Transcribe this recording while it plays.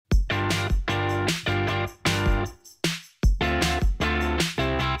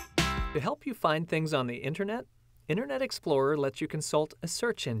To help you find things on the Internet, Internet Explorer lets you consult a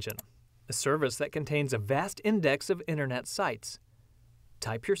search engine, a service that contains a vast index of Internet sites.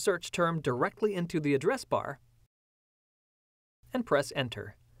 Type your search term directly into the address bar and press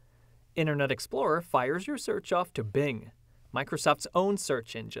Enter. Internet Explorer fires your search off to Bing, Microsoft's own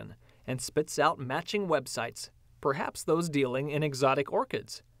search engine, and spits out matching websites, perhaps those dealing in exotic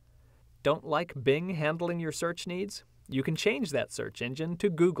orchids. Don't like Bing handling your search needs? You can change that search engine to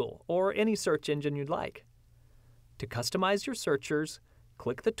Google or any search engine you'd like. To customize your searchers,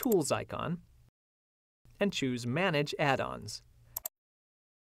 click the Tools icon and choose Manage Add-ons.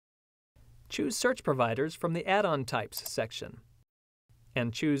 Choose Search Providers from the Add-on Types section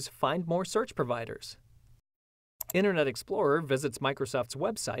and choose Find More Search Providers. Internet Explorer visits Microsoft's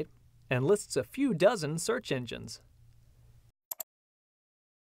website and lists a few dozen search engines.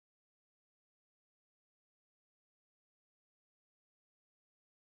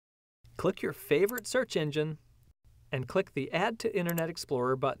 Click your favorite search engine and click the Add to Internet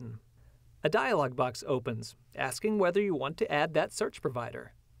Explorer button. A dialog box opens, asking whether you want to add that search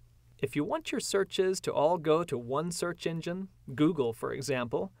provider. If you want your searches to all go to one search engine, Google for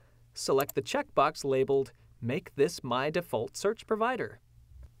example, select the checkbox labeled Make this my default search provider.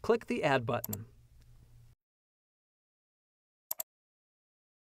 Click the Add button.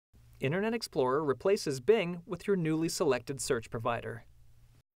 Internet Explorer replaces Bing with your newly selected search provider.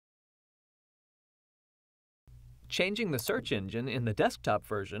 Changing the search engine in the desktop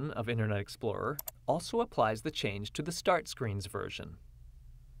version of Internet Explorer also applies the change to the Start Screens version.